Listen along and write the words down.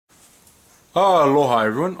Aloha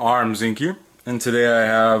everyone, Arms Inc. here, and today I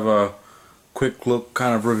have a quick look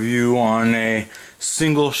kind of review on a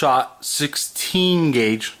single shot 16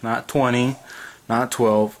 gauge, not 20, not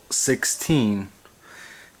 12, 16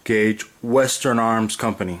 gauge Western Arms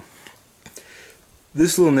Company.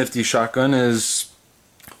 This little nifty shotgun was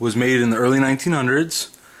made in the early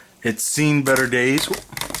 1900s. It's seen better days,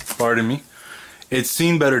 pardon me. It's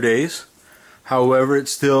seen better days. However,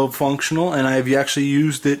 it's still functional, and I've actually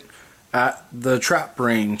used it at the trap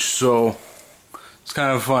range, so it's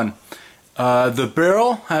kind of fun. The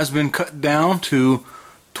barrel has been cut down to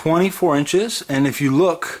 24 inches, and if you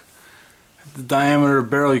look at the diameter of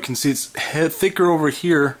the barrel, you can see it's thicker over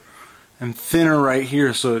here and thinner right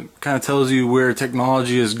here, so it kind of tells you where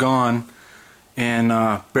technology has gone in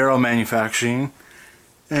barrel manufacturing.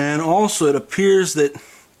 And also it appears that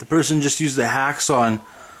the person just used a hacksaw and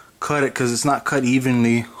cut it, because it's not cut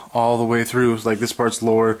evenly all the way through. It's like this part's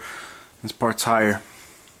lower, this part's higher.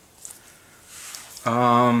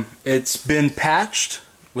 It's been patched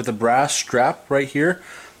with a brass strap right here.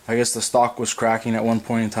 I guess the stock was cracking at one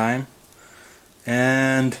point in time.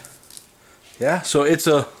 And yeah, so it's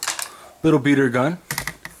a little beater gun.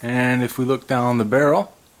 And if we look down the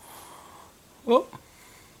barrel, oh,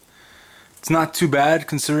 it's not too bad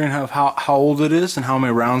considering how old it is and how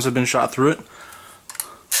many rounds have been shot through it.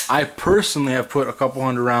 I personally have put a couple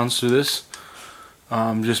hundred rounds through this,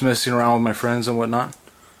 just messing around with my friends and whatnot.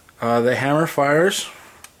 The hammer fires,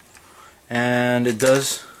 and it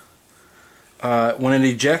does, when it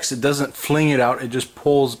ejects, it doesn't fling it out, it just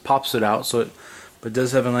pops it out, but it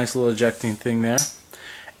does have a nice little ejecting thing there.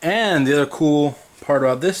 And the other cool part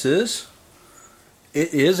about this is,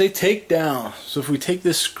 it is a takedown. So if we take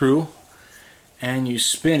this screw and you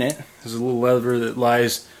spin it, there's a little lever that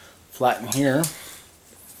lies flat in here.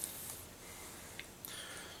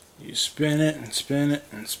 You spin it and spin it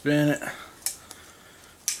and spin it,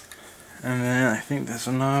 and then I think that's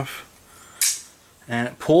enough, and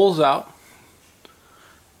it pulls out,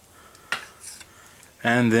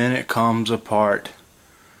 and then it comes apart.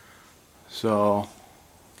 So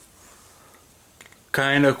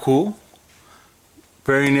kinda cool,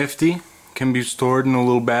 very nifty, can be stored in a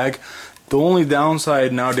little bag. The only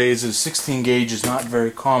downside nowadays is 16 gauge is not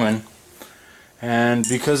very common, and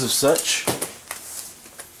because of such,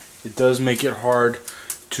 it does make it hard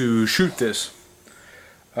to shoot this.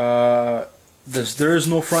 There is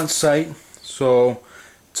no front sight, so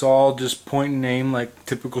it's all just point and aim like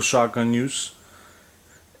typical shotgun use.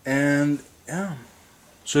 And yeah,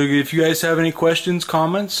 so if you guys have any questions,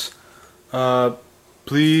 comments,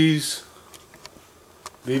 please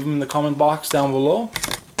leave them in the comment box down below.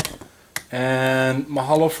 And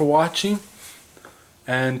mahalo for watching,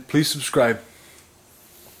 and please subscribe.